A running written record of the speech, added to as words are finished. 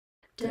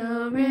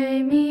Do,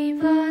 re, mi,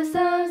 fa,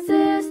 sol,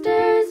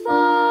 sisters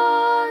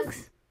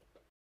vlogs.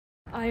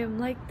 I am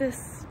like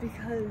this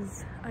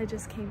because I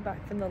just came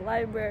back from the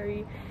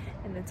library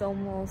and it's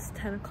almost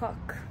 10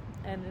 o'clock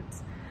and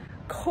it's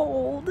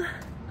cold.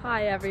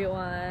 Hi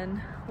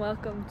everyone,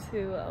 welcome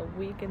to a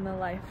week in the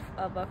life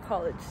of a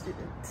college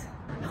student.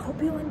 I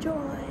hope you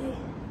enjoy.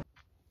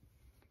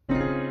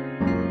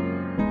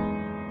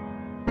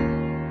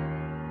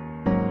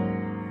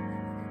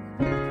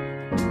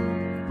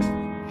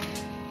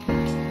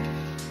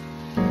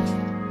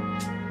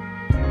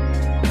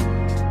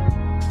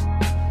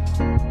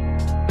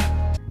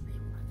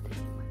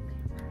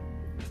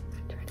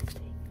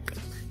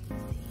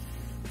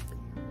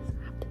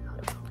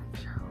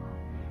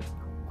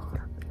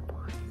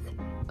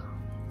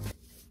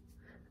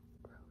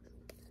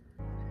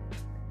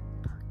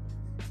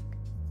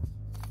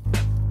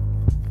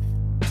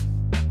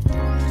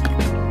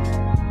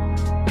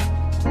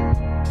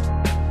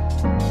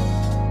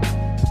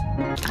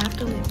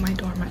 My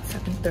dorm at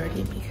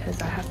 7:30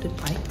 because I have to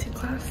bike to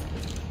class,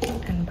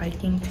 and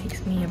biking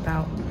takes me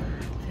about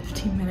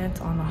 15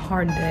 minutes on a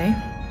hard day,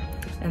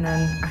 and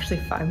then actually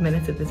 5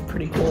 minutes if it's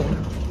pretty cold.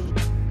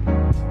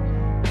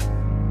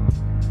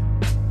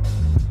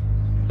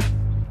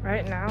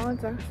 Right now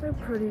it's actually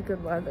pretty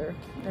good weather.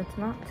 It's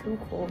not too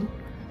cold,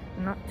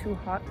 not too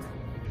hot.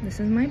 This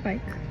is my bike.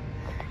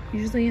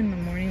 Usually in the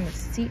morning the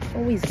seat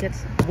always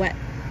gets wet,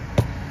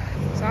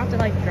 so I have to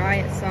like dry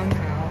it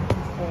somehow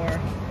before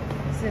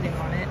sitting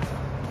on it,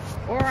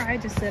 or I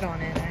just sit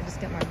on it and I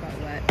just get my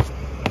butt wet.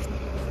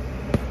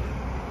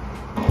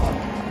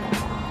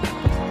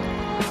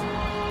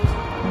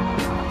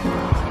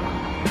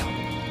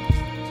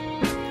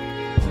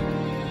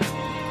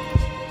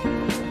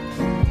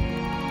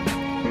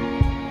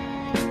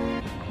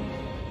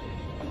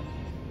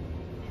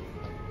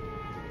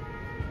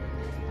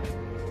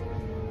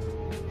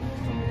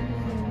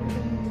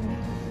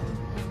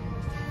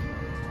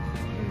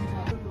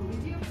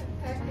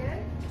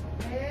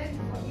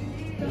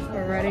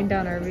 We're writing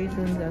down our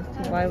reasons as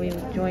to why we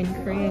joined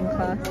Korean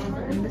class,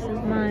 and this is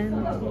mine.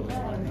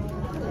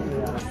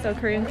 So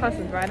Korean class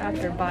is right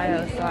after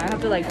bio, so I have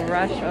to like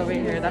rush over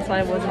here. That's why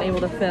I wasn't able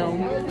to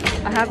film.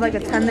 I have like a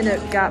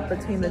 10-minute gap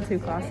between the two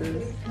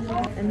classes.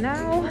 And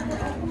now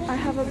I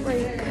have a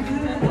break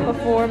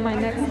before my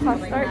next class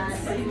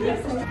starts.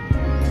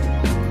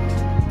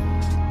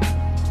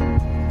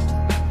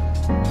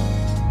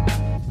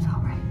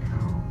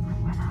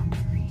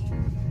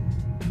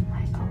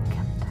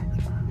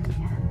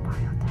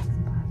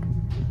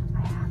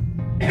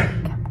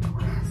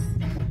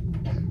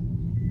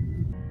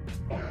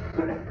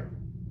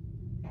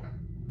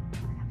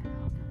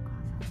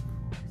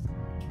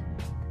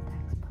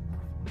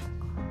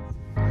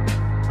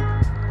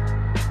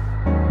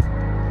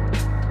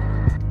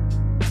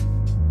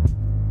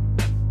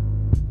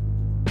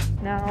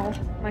 Now,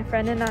 my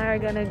friend and I are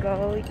gonna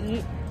go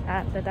eat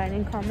at the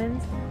dining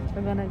commons.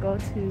 We're gonna go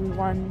to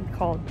one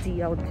called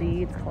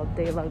DLG, it's called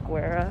De La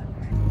Guerra.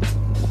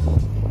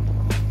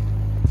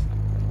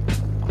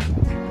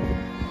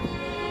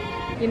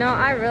 You know,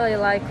 I really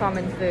like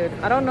commons food.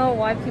 I don't know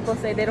why people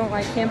say they don't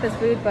like campus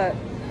food, but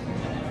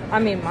I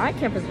mean, my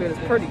campus food is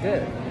pretty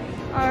good.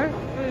 Our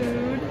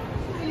food.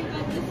 You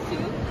got this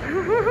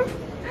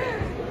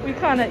too? We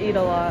kind of eat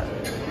a lot.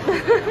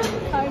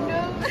 Kind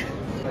of.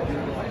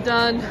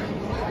 Done.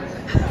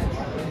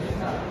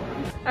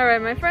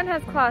 Alright, my friend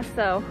has class,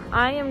 so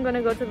I am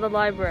gonna go to the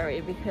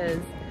library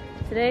because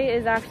today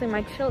is actually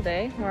my chill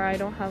day where I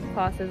don't have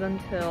classes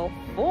until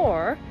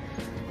 4,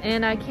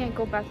 and I can't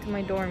go back to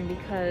my dorm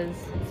because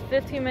it's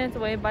 15 minutes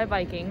away by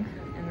biking,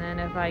 and then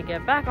if I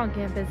get back on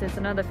campus it's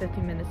another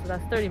 15 minutes, so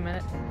that's 30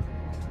 minutes.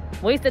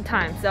 Wasted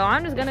time, so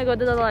I'm just gonna go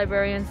to the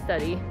library and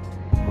study.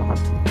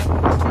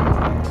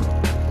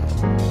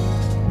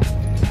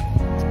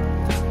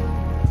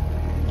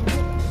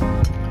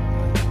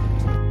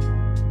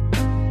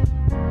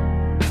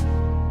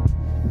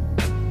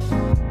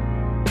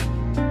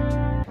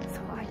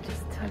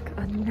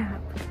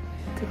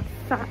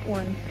 Fat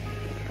one,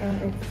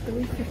 and it's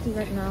 3:50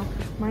 right now.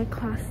 My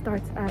class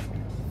starts at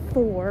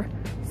 4,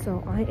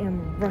 so I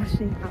am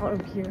rushing out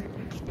of here.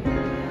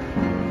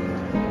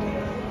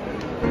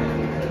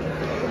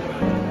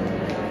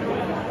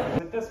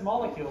 With this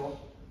molecule,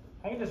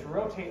 I can just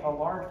rotate a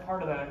large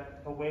part of that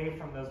away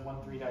from those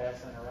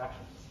 1,3-diester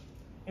interactions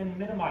and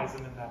minimize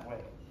them in that way.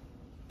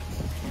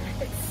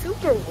 It's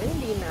super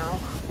windy now.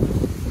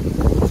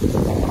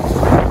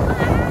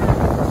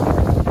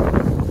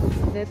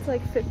 It's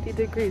like 50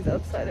 degrees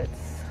outside.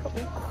 It's so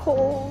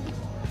cold.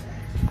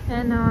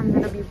 And now I'm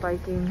gonna be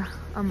biking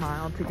a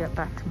mile to get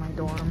back to my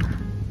dorm.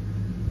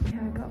 Yeah,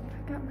 I got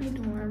back at my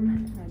dorm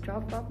and I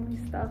dropped off my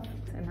stuff,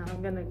 and now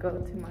I'm gonna go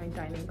to my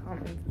dining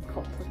commons. It's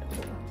called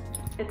Portola.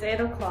 It's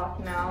 8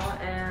 o'clock now,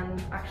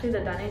 and actually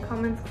the dining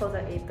commons close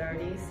at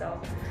 8:30, so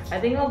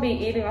I think I'll be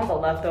eating all the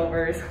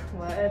leftovers,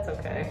 but it's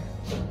okay.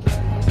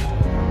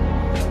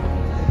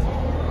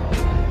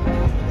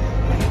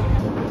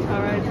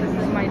 Alright, this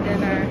is my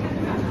dinner.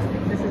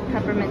 This is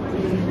peppermint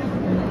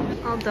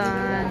tea. All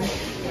done.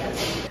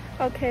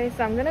 Okay,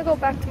 so I'm gonna go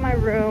back to my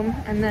room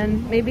and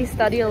then maybe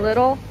study a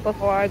little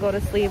before I go to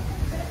sleep,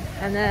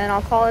 and then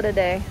I'll call it a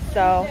day.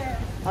 So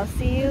I'll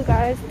see you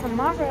guys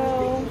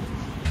tomorrow.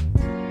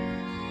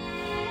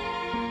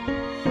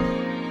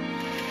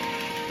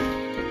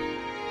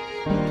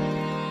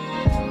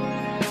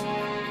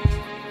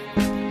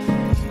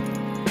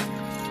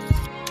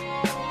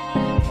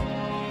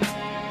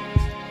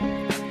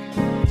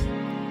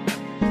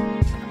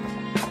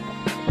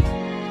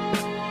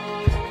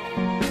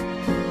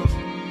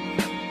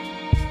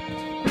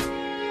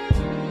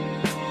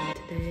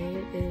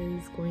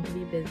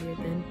 Busier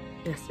than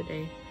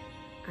yesterday.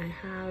 I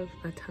have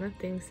a ton of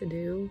things to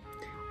do.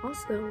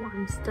 Also,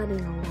 I'm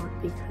studying a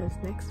lot because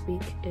next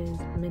week is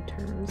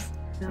midterms.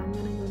 Now I'm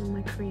gonna go to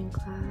my Korean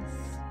class.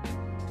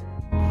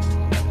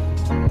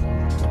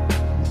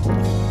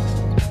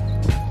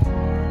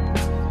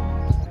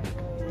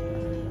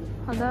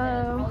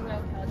 Hello.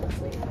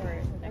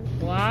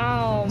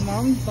 Wow,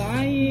 mom's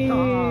buying.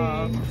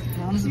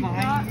 Mom's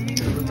buying.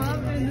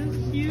 Mom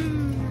is cute.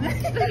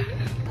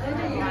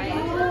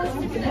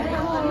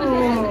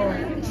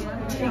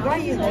 She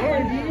got you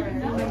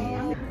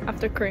there.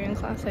 After Korean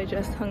class, I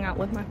just hung out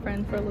with my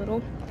friend for a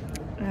little,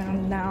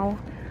 and now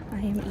I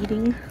am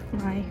eating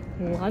my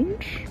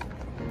lunch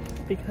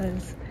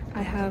because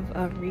I have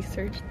a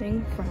research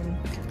thing from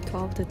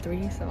 12 to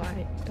 3, so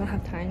I don't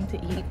have time to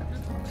eat.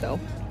 So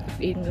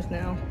I'm eating this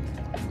now.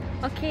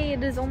 Okay,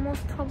 it is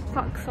almost 12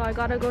 o'clock, so I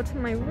gotta go to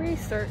my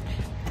research.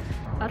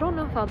 I don't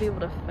know if I'll be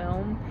able to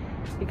film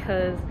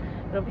because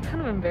it'll be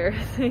kind of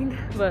embarrassing,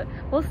 but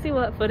we'll see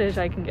what footage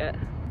I can get.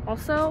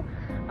 Also,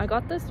 I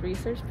got this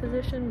research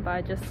position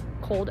by just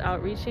cold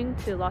outreaching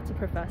to lots of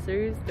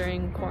professors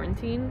during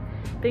quarantine.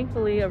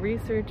 Thankfully, a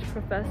research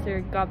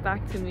professor got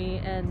back to me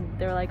and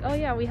they were like, oh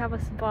yeah, we have a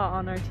spot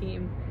on our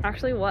team.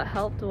 Actually, what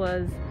helped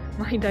was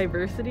my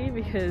diversity,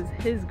 because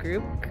his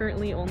group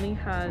currently only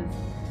has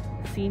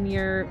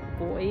senior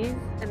boys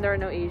and there are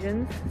no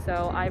Asians.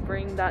 So I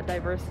bring that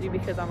diversity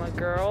because I'm a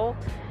girl,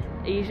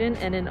 Asian,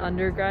 and an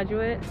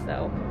undergraduate,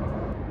 so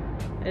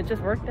it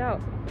just worked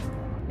out.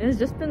 It's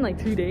just been like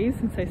 2 days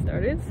since I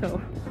started, so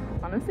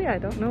honestly I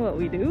don't know what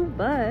we do,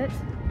 but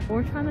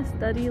we're trying to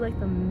study like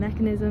the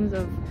mechanisms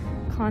of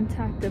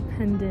contact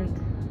dependent,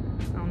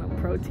 I don't know,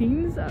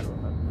 proteins, I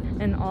don't know.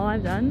 And all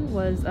I've done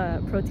was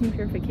protein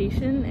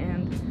purification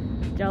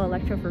and gel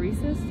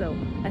electrophoresis, so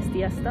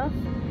SDS stuff.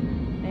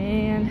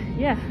 And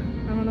yeah,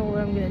 I don't know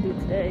what I'm gonna do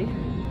today.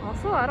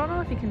 Also, I don't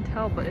know if you can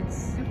tell, but it's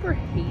super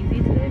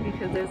hazy today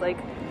because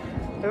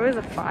there was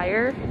a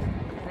fire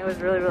and it was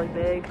really, really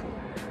big.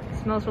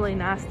 It smells really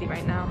nasty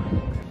right now.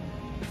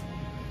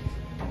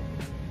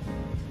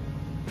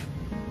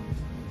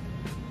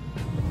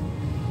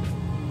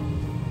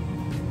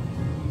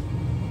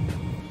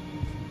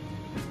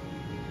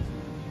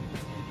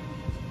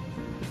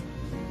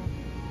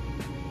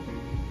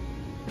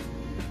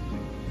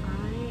 I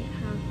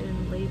have been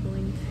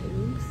labeling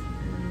tubes,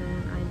 and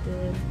then I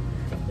did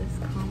this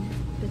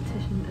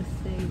competition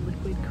essay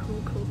liquid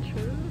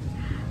co-culture,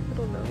 I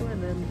don't know,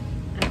 and then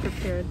I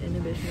prepared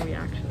inhibition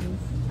reactions.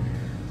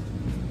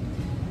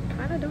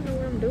 Kinda don't know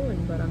what I'm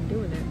doing, but I'm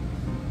doing it.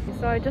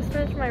 So I just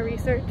finished my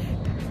research.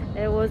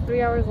 It was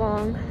 3 hours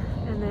long,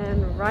 and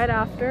then right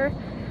after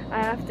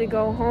I have to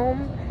go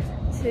home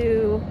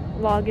to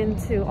log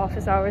into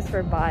office hours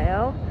for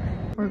bio.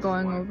 We're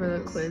going over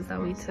the quiz that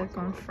we took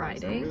on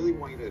Friday,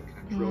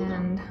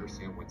 and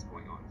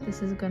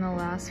this is gonna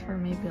last for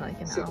maybe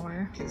like an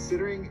hour.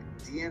 Considering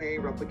DNA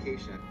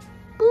replication,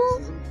 Boop.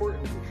 this is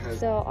important because...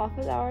 So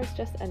office hours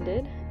just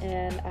ended,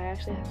 and I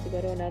actually have to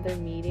go to another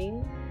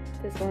meeting.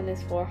 This one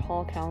is for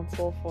hall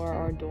council for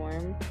our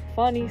dorm.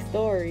 Funny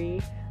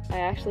story, I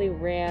actually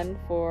ran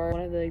for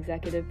one of the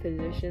executive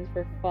positions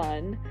for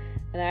fun,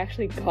 and I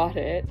actually got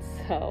it.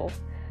 So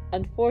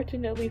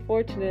unfortunately,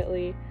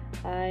 fortunately,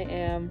 I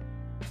am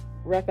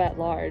rep at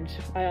large.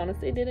 I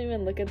honestly didn't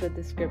even look at the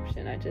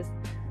description. I just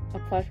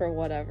applied for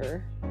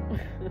whatever.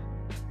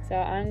 So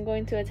I'm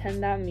going to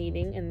attend that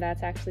meeting, and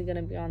that's actually going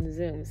to be on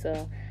Zoom,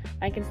 so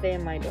I can stay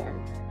in my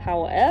dorm.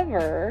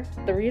 However,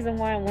 the reason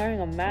why I'm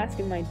wearing a mask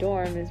in my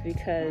dorm is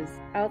because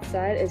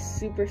outside is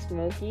super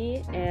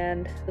smoky,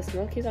 and the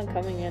smoke keeps on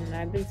coming in, and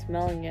I've been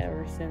smelling it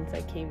ever since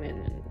I came in.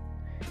 And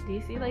do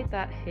you see like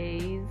that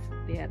haze?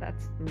 Yeah,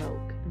 that's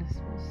smoke, and it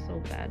smells so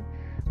bad.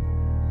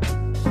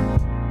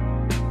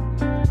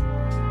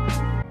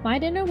 My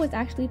dinner was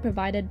actually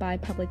provided by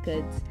Public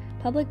Goods.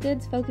 Public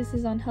Goods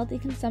focuses on healthy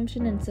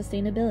consumption and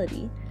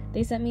sustainability.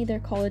 They sent me their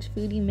college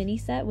foodie mini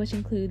set, which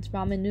includes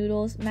ramen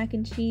noodles, mac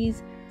and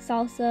cheese,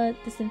 salsa,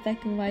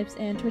 disinfecting wipes,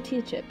 and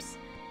tortilla chips.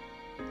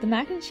 The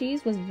mac and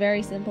cheese was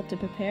very simple to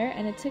prepare,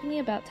 and it took me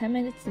about 10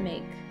 minutes to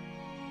make.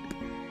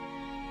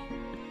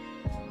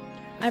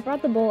 I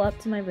brought the bowl up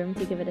to my room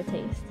to give it a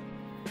taste.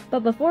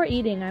 But before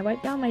eating, I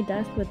wiped down my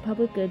desk with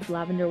Public Goods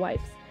lavender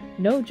wipes.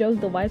 No joke,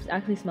 the wipes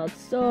actually smelled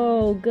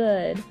so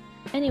good.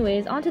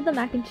 Anyways, onto the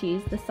mac and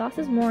cheese. The sauce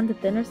is more on the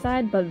thinner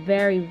side, but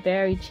very,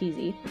 very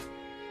cheesy.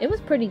 It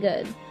was pretty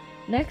good.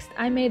 Next,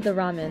 I made the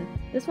ramen.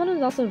 This one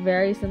was also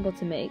very simple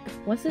to make.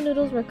 Once the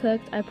noodles were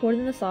cooked, I poured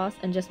in the sauce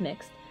and just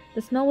mixed.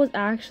 The smell was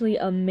actually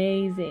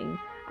amazing.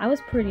 I was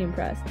pretty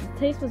impressed. The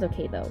taste was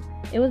okay though.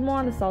 It was more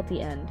on the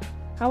salty end.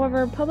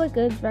 However, Public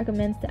Goods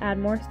recommends to add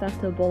more stuff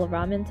to a bowl of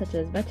ramen such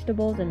as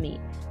vegetables and meat.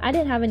 I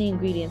didn't have any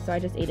ingredients, so I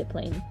just ate it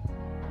plain.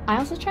 I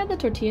also tried the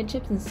tortilla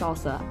chips and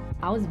salsa.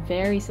 I was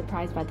very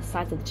surprised by the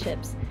size of the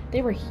chips.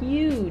 They were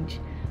huge.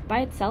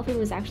 By itself, it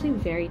was actually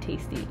very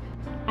tasty.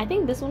 I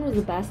think this one was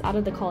the best out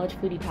of the college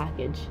foodie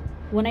package.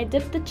 When I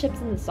dipped the chips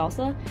in the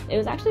salsa, it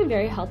was actually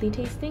very healthy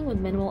tasting with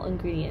minimal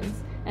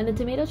ingredients, and the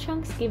tomato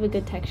chunks gave a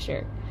good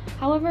texture.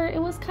 However,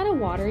 it was kind of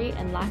watery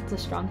and lacked a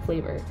strong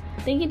flavor.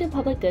 Thank you to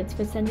Public Goods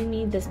for sending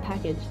me this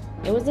package.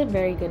 It was a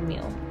very good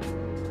meal.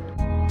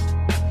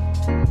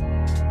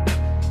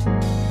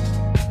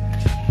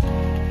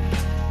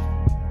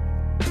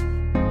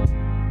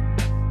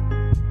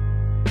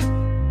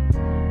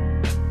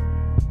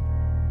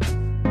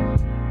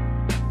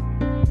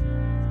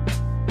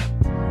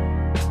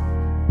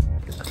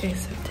 Okay,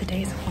 so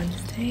today's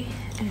Wednesday,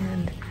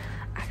 and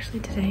actually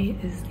today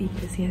is the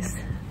busiest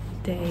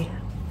day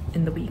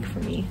in the week for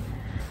me.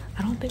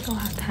 I don't think I'll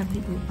have time to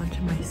eat much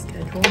of my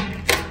schedule,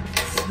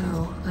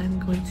 so I'm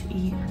going to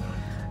eat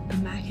the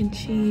mac and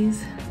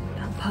cheese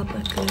that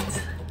Public Goods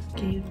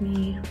gave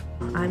me.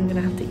 I'm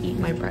gonna have to eat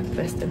my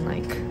breakfast in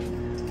like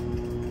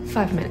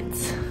 5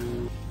 minutes.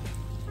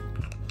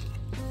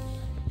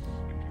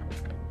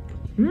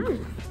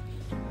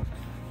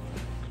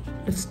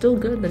 It's still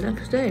good the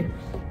next day.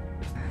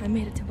 I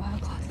made it to bio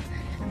class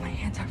and my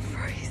hands are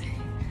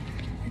freezing.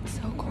 It's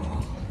so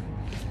cold.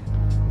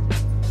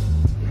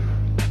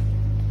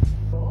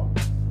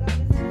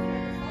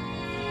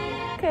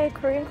 Okay,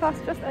 Korean class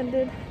just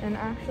ended, and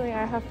actually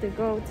I have to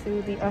go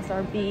to the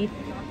SRB,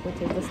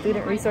 which is the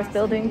Student Resource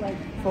Building,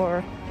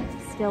 for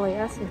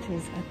CLAS, which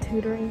is a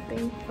tutoring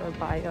thing for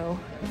bio.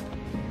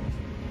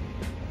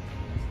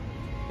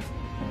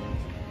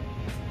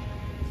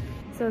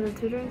 So the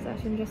tutoring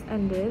session just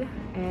ended,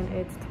 and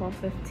it's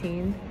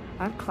 12:15.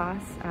 I have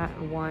class at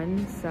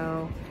 1,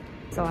 so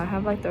I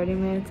have like 30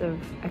 minutes of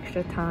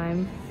extra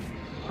time.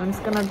 I'm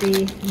just gonna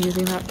be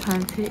using that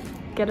time to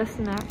get a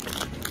snack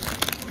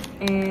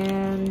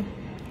and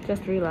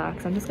just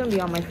relax. I'm just gonna be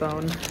on my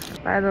phone.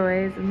 By the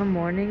way, in the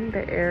morning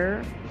the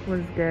air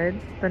was good,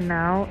 but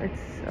now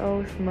it's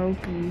so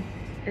smoky.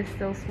 It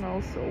still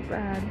smells so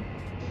bad.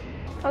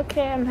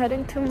 Okay, I'm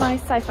heading to my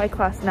sci-fi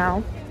class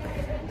now.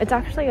 It's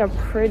actually a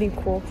pretty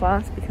cool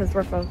class because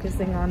we're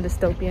focusing on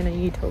dystopian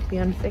and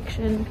utopian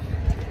fiction,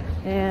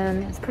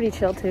 and it's pretty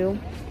chill too.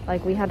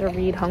 Like, we had to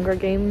read Hunger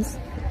Games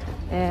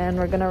and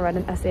we're gonna write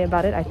an essay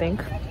about it, I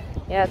think.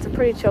 Yeah, it's a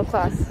pretty chill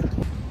class.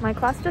 My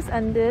class just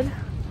ended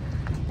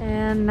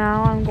and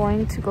now I'm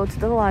going to go to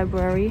the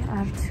library.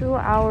 I have 2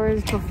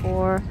 hours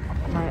before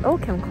my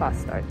OChem class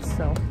starts,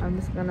 so I'm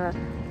just gonna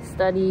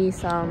study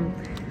some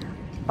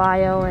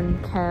bio and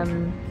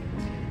chem.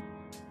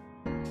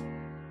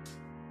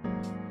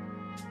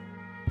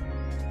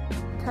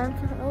 Time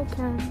for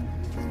OChem.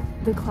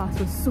 The class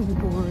was so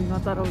boring. I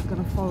thought I was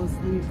gonna fall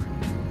asleep.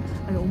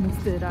 I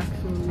almost did,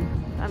 actually.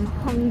 I'm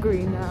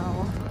hungry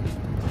now.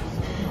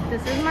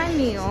 This is my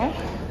meal.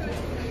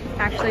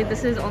 Actually,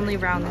 this is only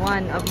round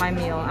 1 of my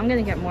meal. I'm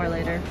gonna get more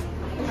later.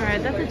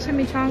 Alright, that's a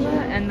chimichanga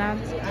and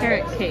that's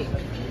carrot cake.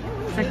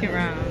 Second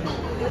round.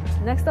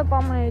 Next up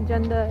on my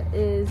agenda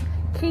is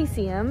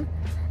KCM,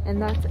 and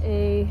that's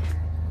a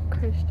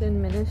Christian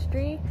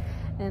ministry.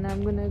 And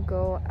I'm gonna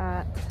go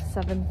at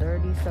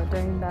 7:30, so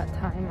during that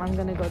time I'm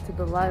gonna go to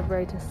the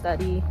library to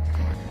study.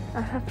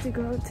 I have to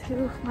go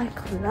to my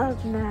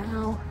club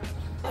now.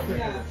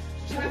 Yeah.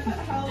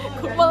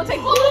 Well,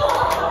 take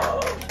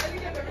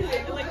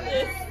like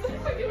this.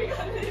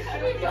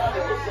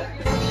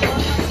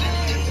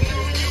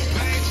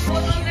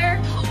 Hold on there.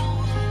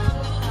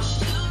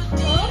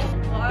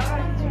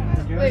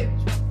 Wait.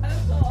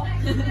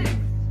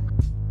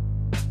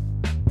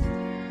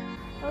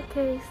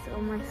 Okay, so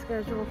my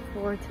schedule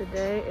for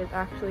today is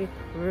actually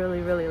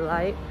really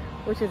light,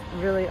 which is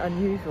really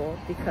unusual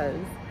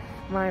because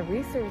my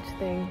research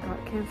thing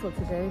got canceled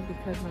today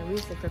because my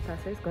research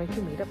professor is going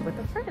to meet up with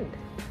a friend.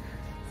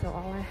 So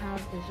all I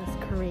have is just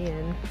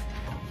Korean.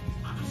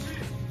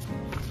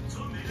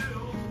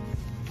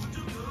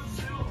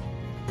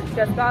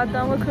 Just got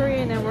done with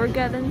Korean and we're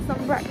getting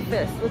some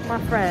breakfast with my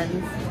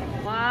friends.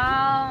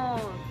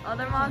 Wow,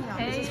 other mom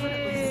paid.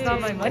 It's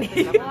not my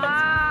money.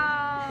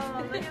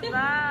 Wow, look at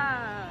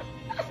that.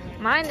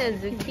 Mine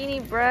is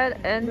zucchini bread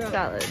and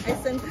salad.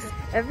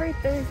 Every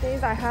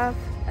Thursdays I have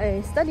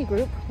a study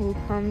group who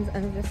comes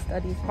and just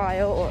studies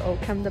bio or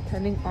OChem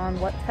depending on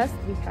what test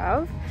we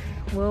have.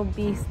 We'll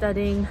be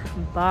studying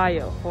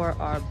bio for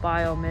our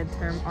bio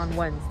midterm on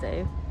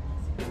Wednesday.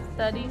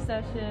 Study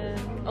session.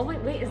 Oh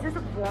wait, is this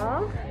a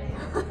vlog?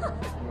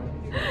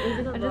 Is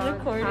it a vlog? I'm just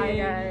recording. Hi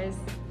guys.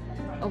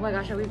 Oh my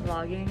gosh, are we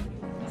vlogging?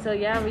 So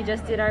yeah, we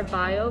just did our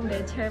bio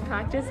midterm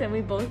practice and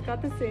we both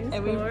got the same score.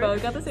 And we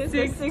both got the same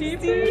score,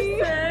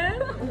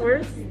 60%.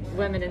 We're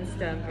women in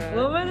STEM,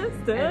 bro. Women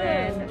in STEM.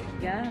 And then,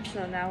 yeah,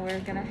 so now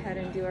we're gonna head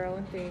and do our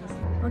own things.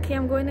 Okay,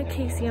 I'm going to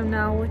KCM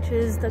now, which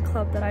is the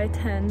club that I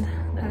attend.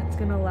 That's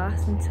gonna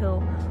last until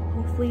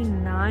hopefully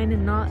 9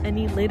 and not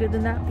any later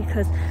than that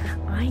because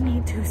I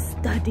need to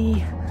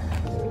study.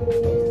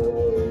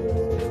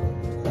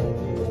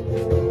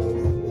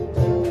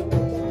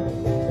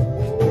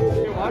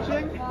 You're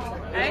watching?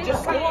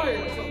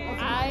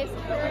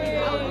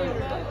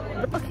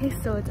 Okay,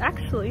 so it's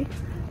actually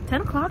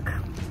 10 o'clock.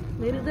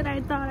 Later than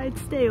I thought I'd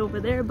stay over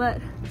there,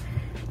 but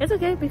it's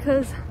okay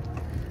because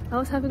I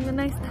was having a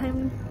nice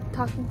time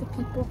talking to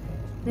people.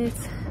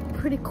 It's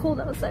pretty cold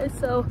outside,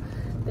 so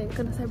thank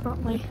goodness I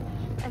brought my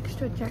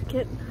extra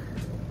jacket.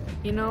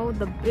 You know,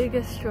 the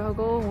biggest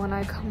struggle when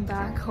I come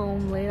back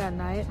home late at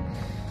night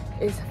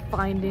is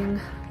finding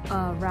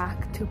a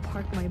rack to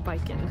park my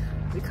bike in,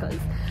 because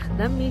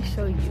let me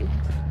show you.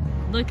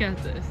 Look at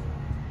this.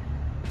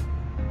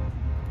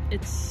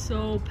 It's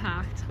so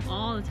packed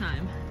all the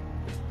time.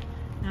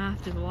 I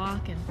have to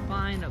walk and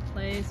find a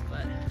place,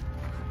 but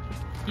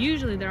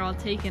usually they're all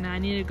taken. I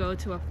need to go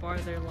to a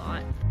farther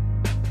lot.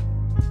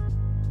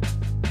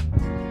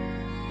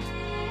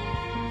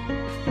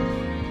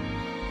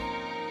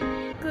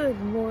 Good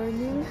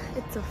morning.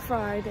 It's a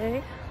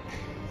Friday.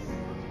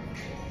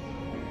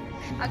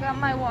 I got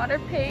my water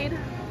paid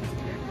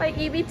by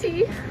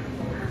EBT.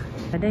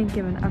 I didn't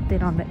give an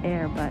update on the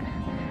air, but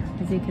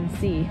as you can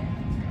see,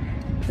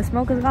 the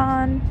smoke is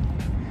gone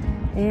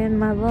and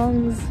my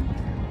lungs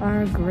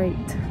are great.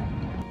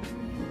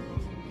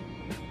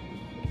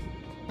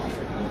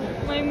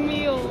 My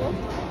meal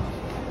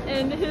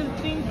and his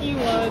dinky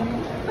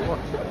one.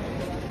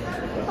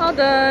 All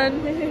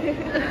done.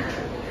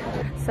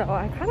 So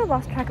I kind of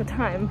lost track of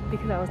time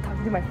because I was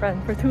talking to my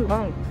friend for too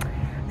long.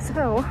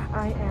 So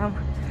I am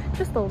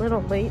just a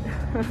little late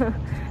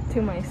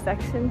to my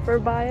section for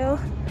bio.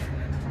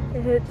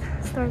 It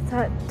starts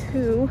at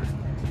 2,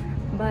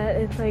 but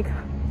it's like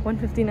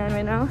 1:59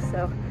 right now,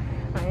 so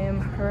I am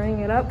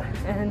hurrying it up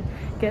and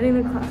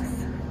getting to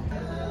class.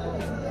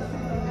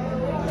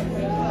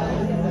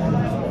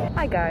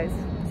 Hi guys,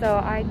 so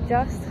I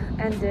just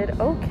ended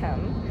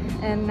OChem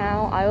and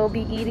now I will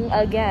be eating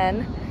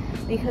again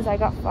because I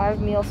got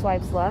 5 meal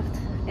swipes left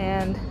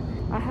and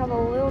I have a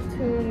little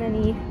too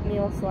many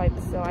meal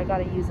swipes, so I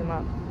gotta use them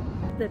up.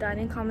 The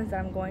dining commons that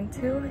I'm going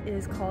to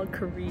is called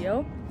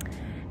Carrillo,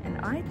 and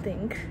I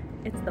think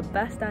it's the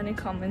best dining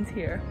commons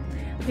here.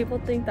 People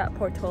think that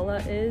Portola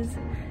is,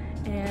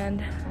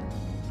 and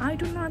I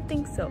do not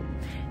think so.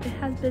 It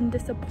has been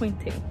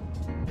disappointing.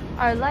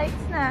 Our light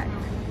snack.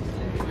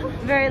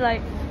 Very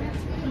light.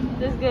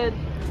 This is good.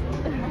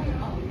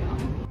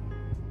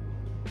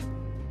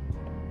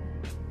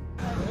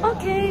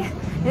 Okay,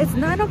 it's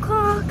 9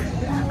 o'clock.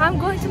 I'm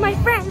going to my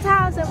friend's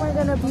house and we're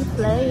gonna be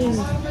playing.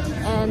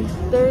 And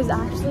there's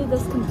actually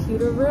this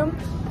computer room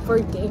for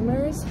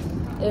gamers.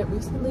 It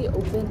recently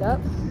opened up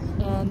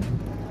and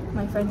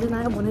my friends and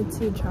I wanted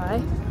to try.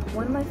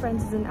 One of my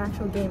friends is an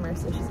actual gamer,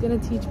 so she's gonna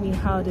teach me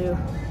how to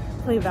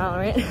play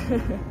Valorant.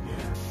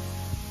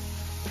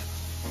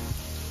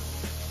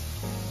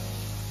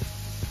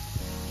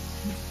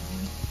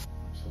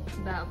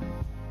 That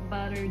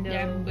butter dough.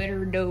 That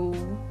butter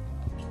dough.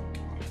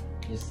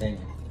 Just saying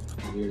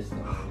weird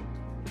stuff.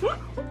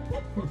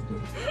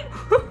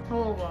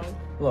 Hello vlog.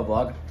 Hello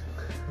vlog.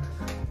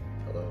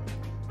 Hello.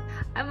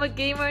 I'm a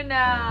gamer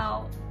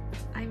now.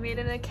 I made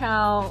an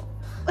account.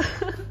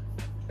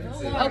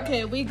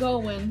 Okay, we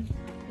going.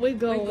 We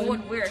going. We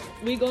going where?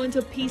 We going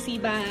to PC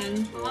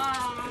Bang.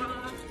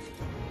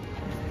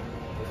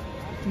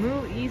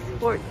 Moo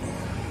Esports.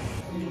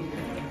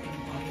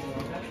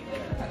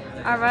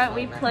 Alright,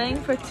 we playing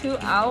for 2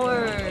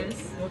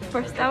 hours.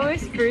 First hour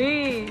is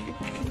free.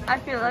 I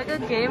feel like a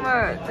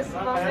gamer. This is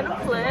what I'm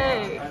gonna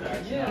play.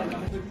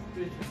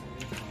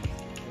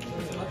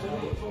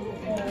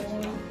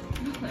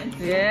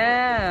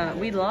 Yeah,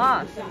 we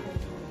lost.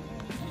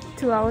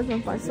 2 hours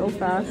went by so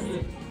fast.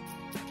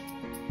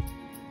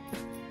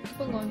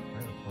 Hold on.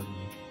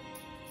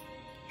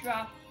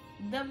 Drop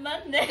the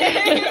Monday.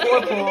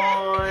 4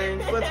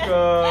 points. Let's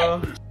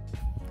go.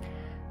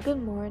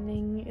 Good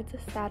morning. It's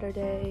a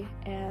Saturday,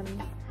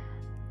 and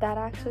that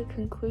actually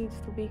concludes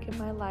the week in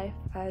my life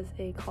as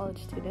a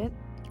college student.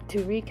 To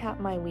recap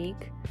my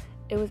week,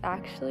 it was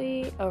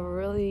actually a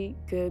really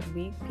good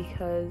week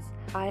because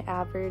I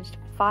averaged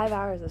 5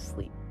 hours of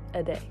sleep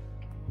a day.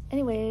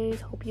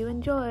 Anyways, hope you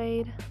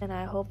enjoyed, and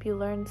I hope you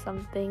learned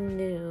something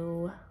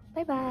new.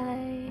 Bye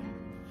bye!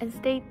 And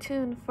stay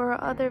tuned for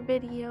other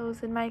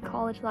videos in my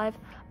college life,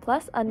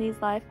 plus Unni's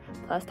life,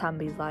 plus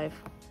Danbee's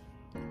life.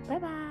 Bye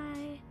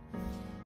bye!